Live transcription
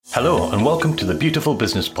Hello and welcome to the Beautiful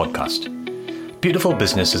Business Podcast. Beautiful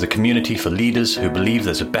Business is a community for leaders who believe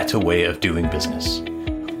there's a better way of doing business.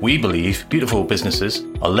 We believe beautiful businesses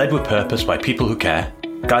are led with purpose by people who care,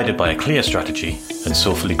 guided by a clear strategy, and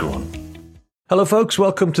soulfully grown. Hello folks,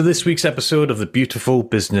 welcome to this week's episode of the Beautiful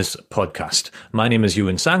Business Podcast. My name is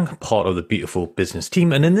Ewan Sang, part of the Beautiful Business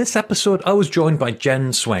team, and in this episode I was joined by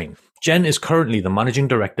Jen Swain. Jen is currently the Managing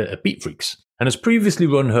Director at Beatfreeks and has previously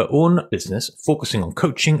run her own business focusing on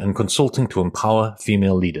coaching and consulting to empower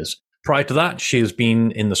female leaders. Prior to that, she has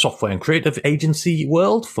been in the software and creative agency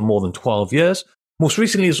world for more than 12 years, most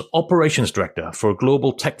recently as Operations Director for a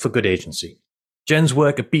global tech for good agency. Jen's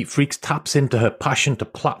work at Beatfreeks taps into her passion to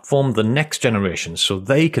platform the next generation so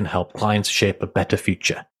they can help clients shape a better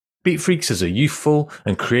future. Beatfreeks is a youthful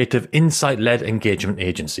and creative insight-led engagement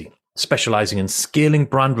agency, specializing in scaling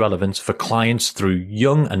brand relevance for clients through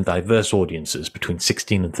young and diverse audiences between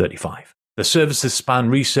 16 and 35. Their services span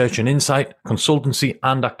research and insight, consultancy,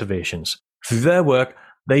 and activations. Through their work,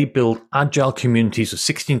 they build agile communities of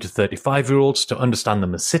 16 to 35-year-olds to understand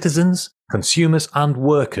them as citizens, consumers, and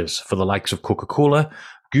workers for the likes of Coca-Cola,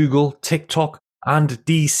 Google, TikTok, and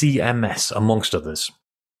DCMS, amongst others.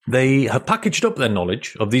 They have packaged up their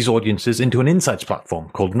knowledge of these audiences into an insights platform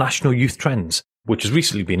called National Youth Trends, which has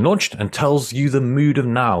recently been launched and tells you the mood of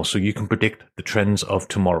now so you can predict the trends of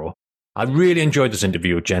tomorrow. I really enjoyed this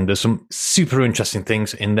interview with Jen. There's some super interesting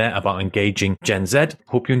things in there about engaging Gen Z.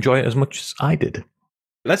 Hope you enjoy it as much as I did.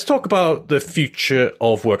 Let's talk about the future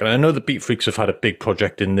of work. And I know the Beatfreeks have had a big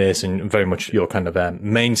project in this and very much your kind of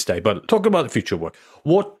mainstay, but talk about the future of work.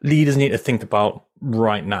 What leaders need to think about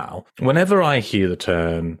right now? Whenever I hear the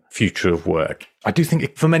term future of work, I do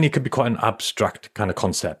think for many it could be quite an abstract kind of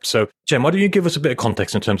concept. So Jen, why don't you give us a bit of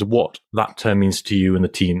context in terms of what that term means to you and the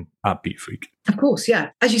team at Beatfreek? Of course, yeah.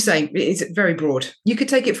 As you say, it's very broad. You could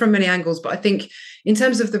take it from many angles, but I think in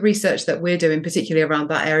terms of the research that we're doing, particularly around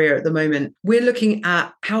that area at the moment, we're looking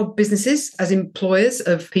at how businesses as employers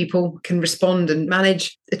of people can respond and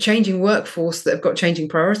manage a changing workforce that have got changing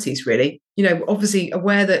priorities, really. You know, obviously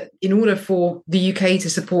aware that in order for the UK to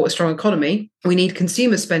support a strong economy, we need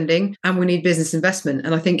consumer spending and we need business investment.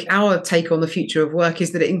 And I think our take on the future of work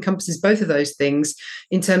is that it encompasses both of those things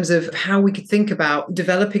in terms of how we could think about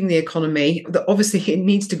developing the economy, that obviously it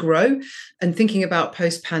needs to grow, and thinking about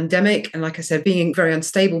post-pandemic and, like I said, being a very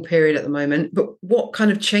unstable period at the moment. But what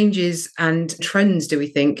kind of changes and trends do we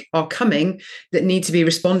think are coming that need to be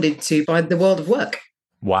responded to by the world of work?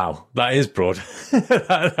 Wow, that is broad.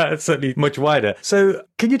 That's certainly much wider. So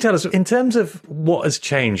can you tell us, in terms of what has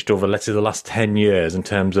changed over, let's say, the last 10 years in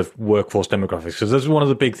terms of workforce demographics, because that's one of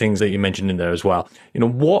the big things that you mentioned in there as well. You know,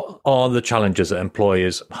 what are the challenges that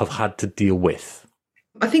employers have had to deal with?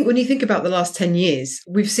 I think when you think about the last 10 years,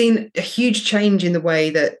 we've seen a huge change in the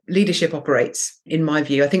way that leadership operates, in my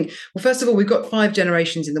view. I think, well, first of all, we've got 5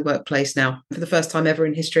 generations in the workplace now for the first time ever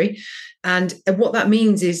in history. And what that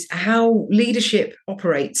means is how leadership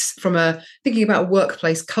operates from thinking about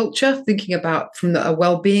workplace culture, thinking about from a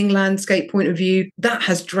well-being landscape point of view, that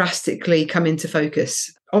has drastically come into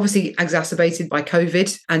focus. Obviously exacerbated by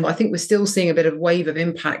COVID. And I think we're still seeing a bit of wave of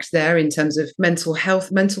impact there in terms of mental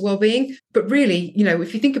health, mental well-being. But really, you know,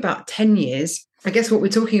 if you think about 10 years, I guess what we're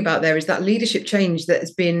talking about there is that leadership change that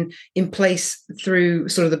has been in place through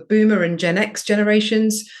sort of the boomer and Gen X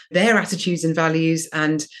generations, their attitudes and values,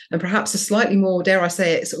 and perhaps a slightly more, dare I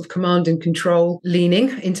say it, sort of command and control leaning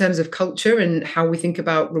in terms of culture and how we think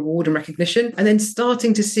about reward and recognition. And then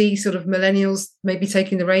starting to see sort of millennials maybe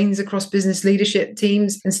taking the reins across business leadership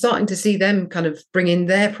teams and starting to see them kind of bring in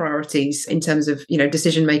their priorities in terms of, you know,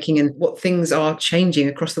 decision making and what things are changing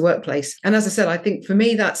across the workplace. And as I said, I think for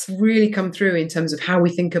me, that's really come through in terms of how we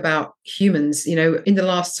think about humans. You know, in the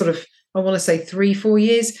last sort of, I want to say 3-4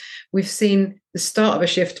 years, we've seen the start of a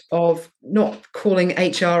shift of not calling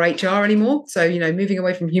HR anymore. So, you know, moving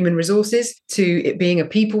away from human resources to it being a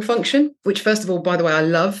people function, which first of all, by the way, I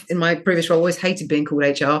love. In my previous role, I always hated being called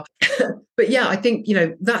HR. But yeah, I think, you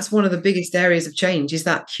know, that's one of the biggest areas of change is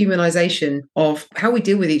that humanization of how we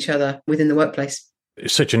deal with each other within the workplace.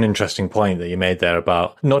 It's such an interesting point that you made there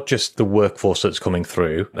about not just the workforce that's coming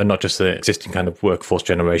through and not just the existing kind of workforce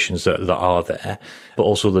generations that are there, but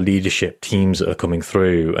also the leadership teams that are coming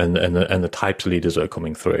through and the types of leaders that are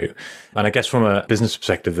coming through. And I guess from a business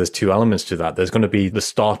perspective, there's 2 elements to that. There's going to be the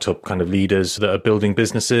startup kind of leaders that are building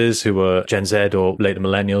businesses who are Gen Z or later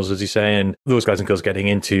millennials, as you say, and those guys and girls getting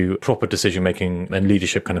into proper decision making and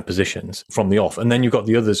leadership kind of positions from the off. And then you've got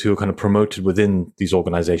the others who are kind of promoted within these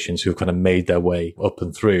organizations who have kind of made their way up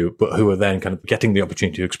and through, but who are then kind of getting the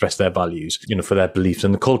opportunity to express their values, you know, for their beliefs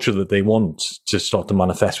and the culture that they want to start to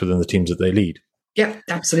manifest within the teams that they lead. Yeah,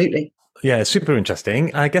 absolutely. Yeah, super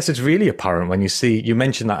interesting. I guess it's really apparent when you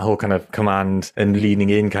mentioned that whole kind of command and leaning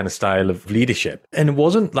in kind of style of leadership. And it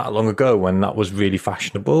wasn't that long ago when that was really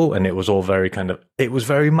fashionable and it was all it was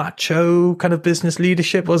very macho kind of business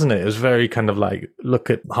leadership, wasn't it? It was very kind of like, look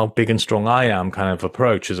at how big and strong I am kind of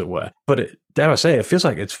approach, as it were. But dare I say, it feels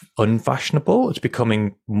like it's unfashionable. It's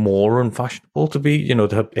becoming more unfashionable to be,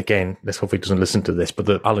 again, let's hope he doesn't listen to this, but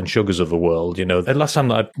the Alan Sugars of the world, the last time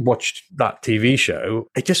that I watched that TV show,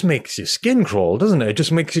 it just makes your skin crawl, doesn't it? It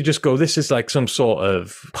just makes you just go, this is like some sort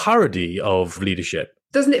of parody of leadership.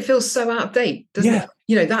 Doesn't it feel so out of date? Doesn't it?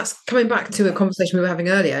 That's coming back to a conversation we were having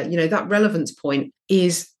earlier. That relevance point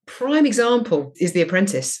is prime example is The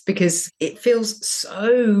Apprentice, because it feels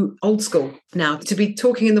so old school now to be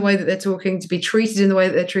talking in the way that they're talking, to be treated in the way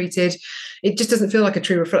that they're treated. It just doesn't feel like a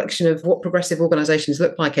true reflection of what progressive organisations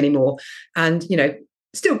look like anymore. And,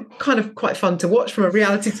 still kind of quite fun to watch from a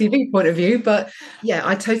reality TV point of view. But yeah,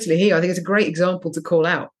 I totally hear you. I think it's a great example to call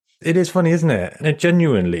out. It is funny, isn't it? And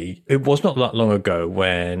it was not that long ago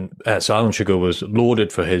when Sir Alan Sugar was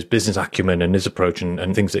lauded for his business acumen and his approach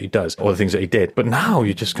and things that he does, or the things that he did. But now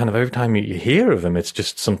you just kind of, every time you hear of him, it's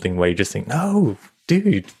just something where you just think, no,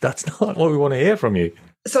 dude, that's not what we want to hear from you.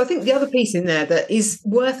 So I think the other piece in there that is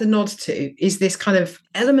worth a nod to is this kind of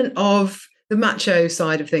element of the macho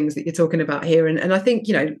side of things that you're talking about here. And I think,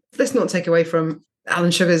 let's not take away from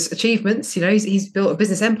Alan Sugar's achievements. He's built a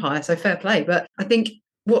business empire, so fair play. But I think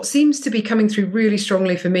what seems to be coming through really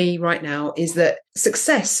strongly for me right now is that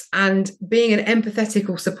success and being an empathetic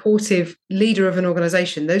or supportive leader of an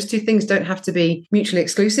organization, those two things don't have to be mutually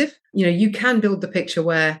exclusive. You can build the picture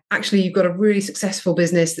where actually you've got a really successful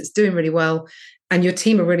business that's doing really well and your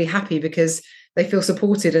team are really happy because they feel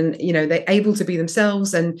supported and, they're able to be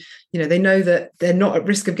themselves and, they know that they're not at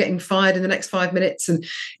risk of getting fired in the next 5 minutes, and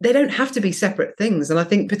they don't have to be separate things. And I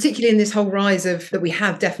think particularly in this whole rise that we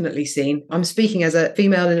have definitely seen, I'm speaking as a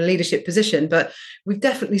female in a leadership position, but we've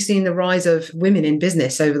definitely seen the rise of women in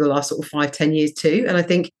business over the last sort of 5-10 years too. And I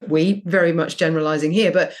think we very much generalizing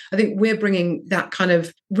here, but I think we're bringing that kind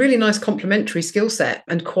of really nice complementary skill set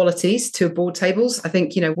and qualities to board tables. I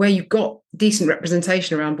think, where you've got decent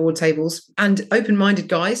representation around board tables and open-minded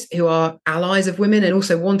guys who are allies of women and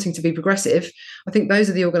also wanting to be progressive, I think those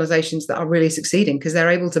are the organizations that are really succeeding because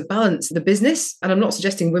they're able to balance the business. And I'm not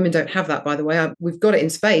suggesting women don't have that, by the way. We've got it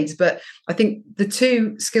in spades, but I think the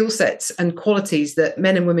two skill sets and qualities that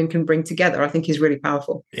men and women can bring together, I think is really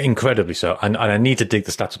powerful. Incredibly so. And I need to dig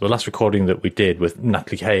the stats up. The last recording that we did with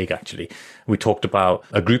Natalie Haig, actually, we talked about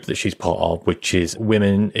a group that she's part of, which is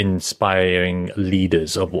Women Inspiring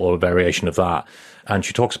Leaders, or a variation of that. And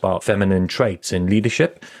she talks about feminine traits in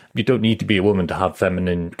leadership. You don't need to be a woman to have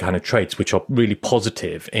feminine kind of traits, which are really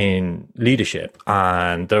positive in leadership.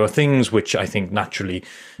 And there are things which I think naturally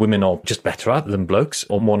women are just better at than blokes,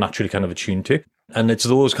 or more naturally kind of attuned to. And it's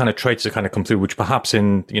those kind of traits that kind of come through, which perhaps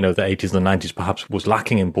in, the 80s and the 90s perhaps was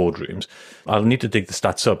lacking in boardrooms. I'll need to dig the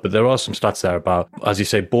stats up, but there are some stats there about, as you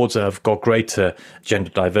say, boards that have got greater gender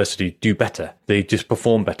diversity do better. They just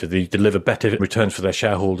perform better. They deliver better returns for their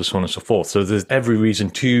shareholders, so on and so forth. So there's every reason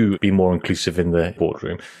to be more inclusive in the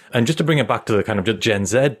boardroom. And just to bring it back to the kind of Gen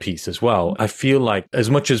Z piece as well, I feel like as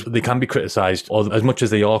much as they can be criticized, or as much as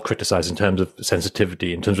they are criticized in terms of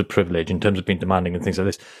sensitivity, in terms of privilege, in terms of being demanding and things like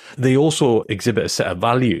this, they also exhibit a set of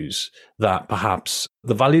values that perhaps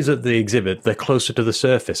the values that they exhibit, they're closer to the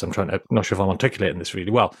surface. I'm not sure if I'm articulating this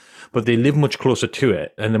really well, but they live much closer to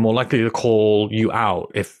it, and they're more likely to call you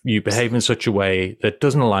out if you behave in such a way that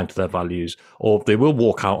doesn't align to their values, or they will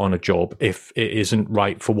walk out on a job if it isn't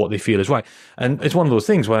right for what they feel is right. And it's one of those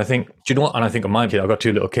things where I think, do you know what? And I think of my kid, I've got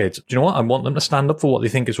 2 little kids. Do you know what? I want them to stand up for what they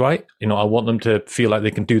think is right. I want them to feel like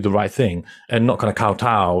they can do the right thing and not kind of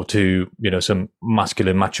kowtow to, some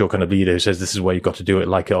masculine, macho kind of leader who says this is where you've got to do it,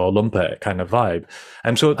 like it or lump it kind of vibe.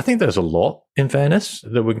 And so I think there's a lot, in fairness,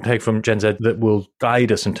 that we can take from Gen Z that will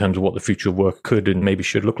guide us in terms of what the future of work could and maybe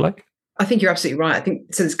should look like. I think you're absolutely right. I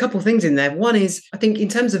think so. There's a couple of things in there. One is, I think in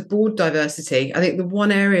terms of board diversity, I think the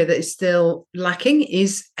one area that is still lacking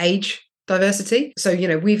is age diversity. So,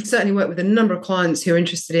 we've certainly worked with a number of clients who are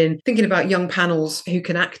interested in thinking about young panels who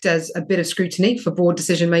can act as a bit of scrutiny for board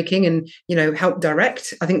decision making and, help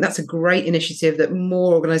direct. I think that's a great initiative that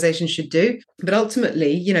more organizations should do. But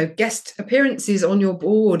ultimately, guest appearances on your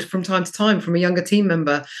board from time to time from a younger team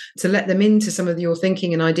member to let them into some of your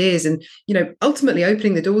thinking and ideas and, ultimately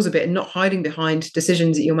opening the doors a bit and not hiding behind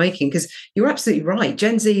decisions that you're making. Because you're absolutely right.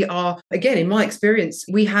 Gen Z are, again, in my experience,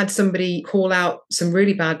 we had somebody call out some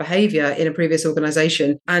really bad behavior in a previous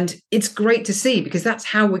organization. And it's great to see, because that's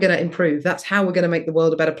how we're going to improve. That's how we're going to make the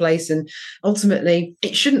world a better place. And ultimately,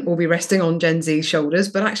 it shouldn't all be resting on Gen Z's shoulders,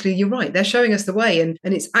 but actually, you're right. They're showing us the way, and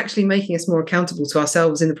it's actually making us more accountable to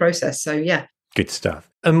ourselves in the process. So yeah. Good stuff.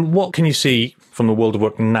 And what can you see from the world of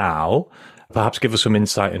work now? Perhaps give us some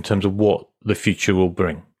insight in terms of what the future will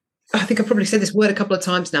bring. I think I've probably said this word a couple of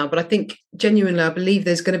times now, but I think genuinely, I believe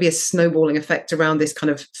there's going to be a snowballing effect around this kind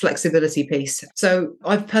of flexibility piece. So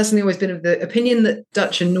I've personally always been of the opinion that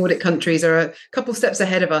Dutch and Nordic countries are a couple steps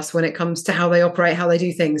ahead of us when it comes to how they operate, how they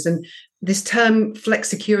do things. And this term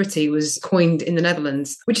flexicurity was coined in the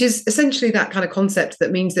Netherlands, which is essentially that kind of concept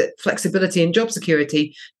that means that flexibility and job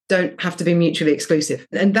security don't have to be mutually exclusive.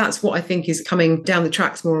 And that's what I think is coming down the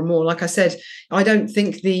tracks more and more. Like I said, I don't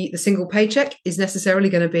think the single paycheck is necessarily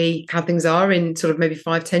going to be how things are in sort of maybe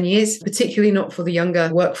 5-10 years, particularly not for the younger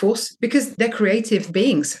workforce, because they're creative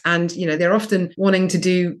beings. And, you know, they're often wanting to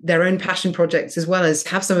do their own passion projects as well as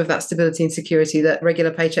have some of that stability and security that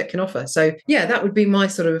regular paycheck can offer. So yeah, that would be my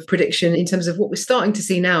sort of prediction in terms of what we're starting to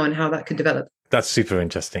see now and how that could develop. That's super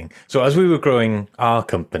interesting. So as we were growing our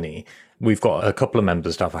company, we've got a couple of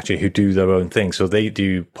members of staff actually who do their own thing. So they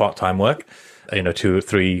do part-time work, 2 or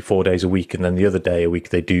 3, 4 days a week. And then the other day a week,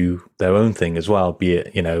 they do their own thing as well, be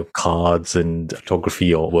it, cards and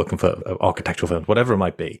photography or working for architectural firms, whatever it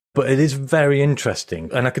might be. But it is very interesting.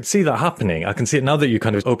 And I could see that happening. I can see it now that you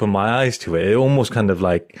kind of open my eyes to it. It almost kind of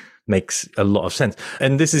like makes a lot of sense.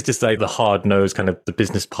 And this is just like the hard nose kind of the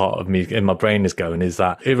business part of me in my brain is going, is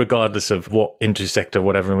that regardless of what intersect or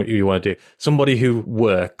whatever you want to do, somebody who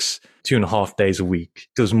works 2.5 days a week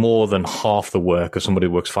does more than half the work of somebody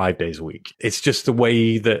who works 5 days a week. It's just the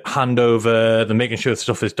way that handover, the making sure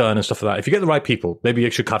stuff is done and stuff like that. If you get the right people, maybe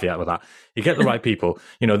you should caveat with that. You get the right people,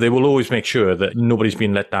 they will always make sure that nobody's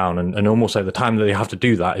been let down. And almost like the time that they have to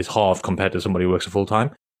do that is half compared to somebody who works a full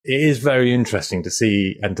time. It is very interesting to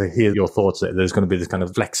see and to hear your thoughts that there's going to be this kind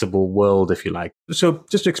of flexible world, if you like. So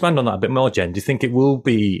just to expand on that a bit more, Jen, do you think it will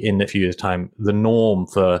be in a few years' time the norm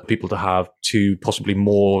for people to have 2, possibly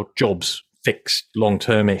more jobs, fixed,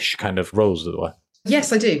 long-term-ish kind of roles, as it were?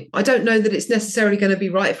 Yes, I do. I don't know that it's necessarily going to be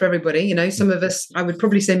right for everybody. Some of us, I would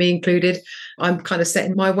probably say me included, I'm kind of set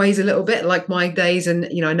in my ways a little bit, like my days, and,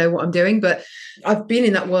 I know what I'm doing, but I've been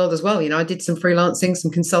in that world as well. I did some freelancing,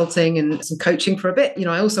 some consulting and some coaching for a bit.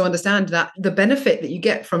 I also understand that the benefit that you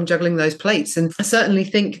get from juggling those plates. And I certainly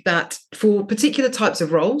think that for particular types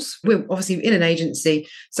of roles, we're obviously in an agency.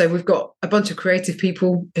 So we've got a bunch of creative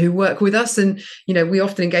people who work with us and, we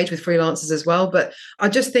often engage with freelancers as well. But I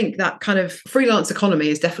just think that kind of freelance economy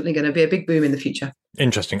is definitely going to be a big boom in the future.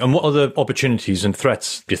 Interesting. And what other opportunities and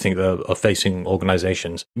threats do you think that are facing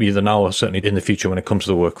organizations, either now or certainly in the future when it comes to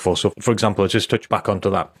the workforce? So, for example, let's just touch back onto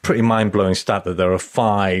that pretty mind-blowing stat that there are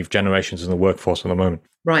 5 generations in the workforce at the moment.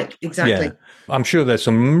 Right, exactly. Yeah. I'm sure there's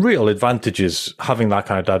some real advantages having that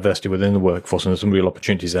kind of diversity within the workforce, and there's some real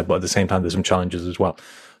opportunities there, but at the same time, there's some challenges as well.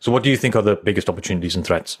 So what do you think are the biggest opportunities and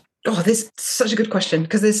threats? Oh, this is such a good question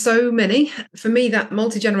because there's so many. For me, that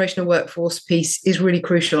multi-generational workforce piece is really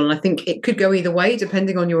crucial. And I think it could go either way,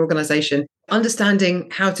 depending on your organization. Understanding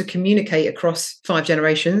how to communicate across 5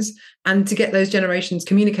 generations and to get those generations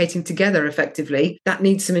communicating together effectively, that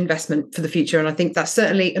needs some investment for the future. And I think that's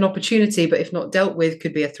certainly an opportunity, but if not dealt with,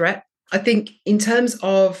 could be a threat. I think in terms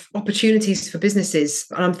of opportunities for businesses,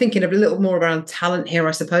 and I'm thinking a little more around talent here,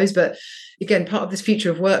 I suppose, but again, part of this future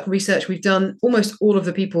of work research we've done, almost all of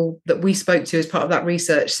the people that we spoke to as part of that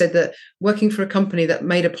research said that working for a company that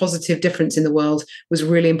made a positive difference in the world was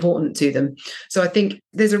really important to them. So I think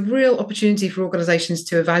there's a real opportunity for organizations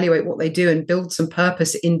to evaluate what they do and build some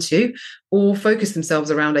purpose into or focus themselves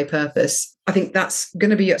around a purpose. I think that's going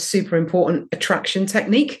to be a super important attraction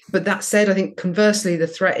technique. But that said, I think conversely, the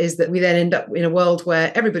threat is that we then end up in a world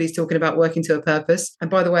where everybody's talking about working to a purpose. And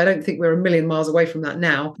by the way, I don't think we're a million miles away from that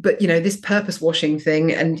now. But, this purpose washing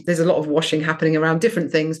thing, and there's a lot of washing happening around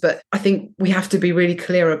different things. But I think we have to be really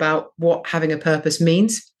clear about what having a purpose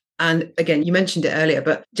means. And again, you mentioned it earlier,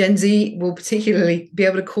 but Gen Z will particularly be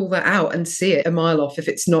able to call that out and see it a mile off if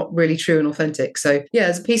it's not really true and authentic. So yeah,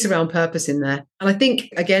 there's a piece around purpose in there. And I think,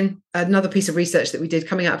 again, another piece of research that we did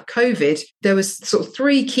coming out of COVID, there was sort of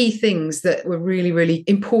 3 key things that were really, really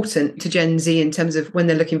important to Gen Z in terms of when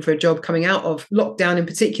they're looking for a job coming out of lockdown in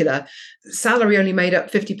particular. Salary only made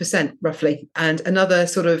up 50% roughly. And another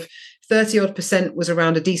sort of 30 odd % was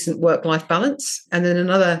around a decent work-life balance. And then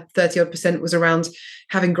another 30 odd % was around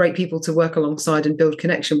having great people to work alongside and build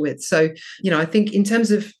connection with. So, I think in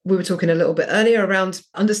terms of, we were talking a little bit earlier around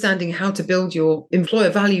understanding how to build your employer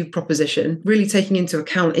value proposition, really taking into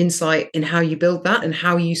account insight in how you build that and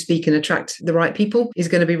how you speak and attract the right people is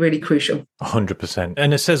going to be really crucial. 100%.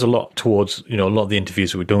 And it says a lot towards, a lot of the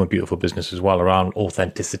interviews that we've done with Beautiful Business as well around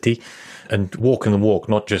authenticity and walking the walk,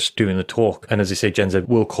 not just doing the talk. And as you say, Jen said,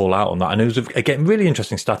 we'll call out on that. And it was, again, really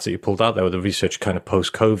interesting stats that you pulled out there with the research kind of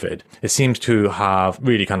post-COVID. It seems to have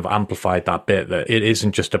really kind of amplified that bit that it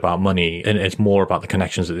isn't just about money and it's more about the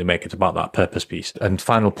connections that they make. It's about that purpose piece. And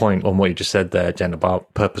final point on what you just said there, Jen,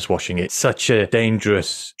 about purpose washing. It's such a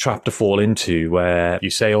dangerous trap to fall into where you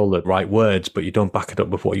say all the right words, but you don't back it up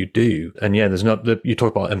with what you do. And yeah, you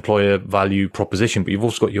talk about employer value proposition, but you've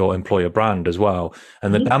also got your employer brand as well.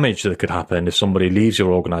 And the damage that could happen if somebody leaves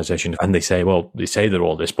your organization and they say they're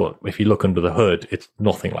all this, but if you look under the hood, it's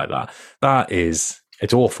nothing like that.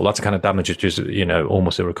 It's awful. That's the kind of damage which is,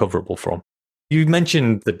 almost irrecoverable from. You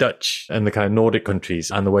mentioned the Dutch and the kind of Nordic countries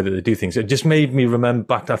and the way that they do things. It just made me remember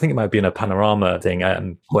back to, I think it might have been a Panorama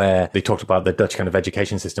thing where they talked about the Dutch kind of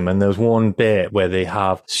education system. And there was one bit where they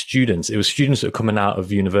have students. It was students that were coming out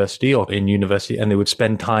of university or in university, and they would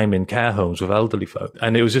spend time in care homes with elderly folk.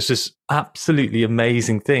 And it was just this absolutely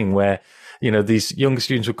amazing thing where these younger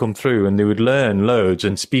students would come through and they would learn loads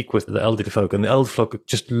and speak with the elderly folk. And the elderly folk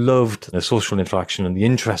just loved the social interaction and the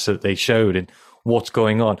interest that they showed in what's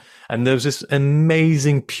going on. And there's this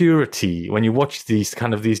amazing purity when you watch these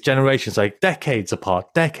generations, like decades apart,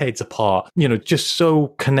 just so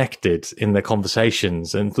connected in their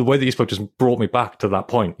conversations. And the way that you spoke just brought me back to that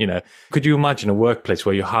point. Could you imagine a workplace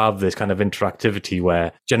where you have this kind of interactivity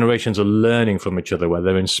where generations are learning from each other, where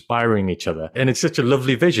they're inspiring each other? And it's such a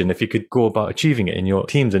lovely vision if you could go about achieving it in your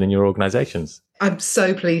teams and in your organizations. I'm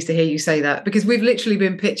so pleased to hear you say that, because we've literally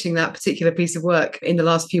been pitching that particular piece of work in the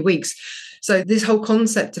last few weeks. So this whole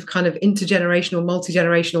concept of kind of intergenerational,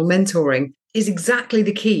 multi-generational mentoring is exactly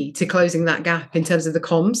the key to closing that gap in terms of the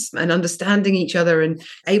comms and understanding each other and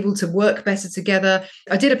able to work better together.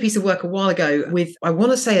 I did a piece of work a while ago with, I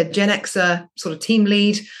want to say, a Gen Xer sort of team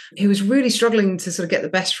lead who was really struggling to sort of get the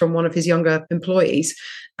best from one of his younger employees,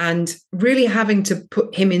 and really having to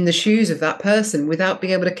put him in the shoes of that person without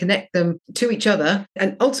being able to connect them to each other.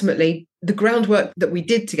 And ultimately, the groundwork that we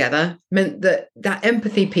did together meant that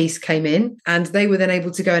empathy piece came in, and they were then able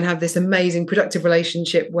to go and have this amazing productive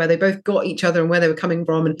relationship where they both got each other and where they were coming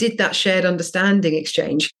from and did that shared understanding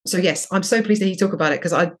exchange. So yes, I'm so pleased that you talk about it,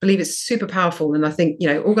 because I believe it's super powerful. And I think,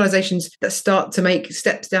 organizations that start to make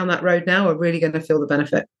steps down that road now are really going to feel the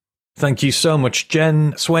benefit. Thank you so much,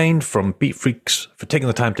 Jen Swain from Beatfreeks, for taking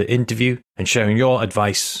the time to interview and sharing your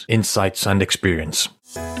advice, insights, and experience.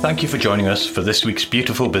 Thank you for joining us for this week's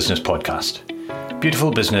Beautiful Business podcast. Beautiful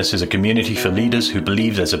Business is a community for leaders who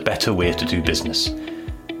believe there's a better way to do business.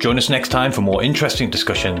 Join us next time for more interesting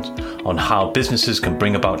discussions on how businesses can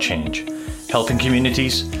bring about change, helping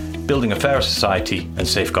communities, building a fairer society, and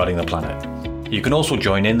safeguarding the planet. You can also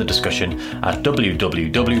join in the discussion at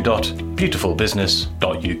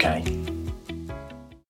www.beautifulbusiness.uk.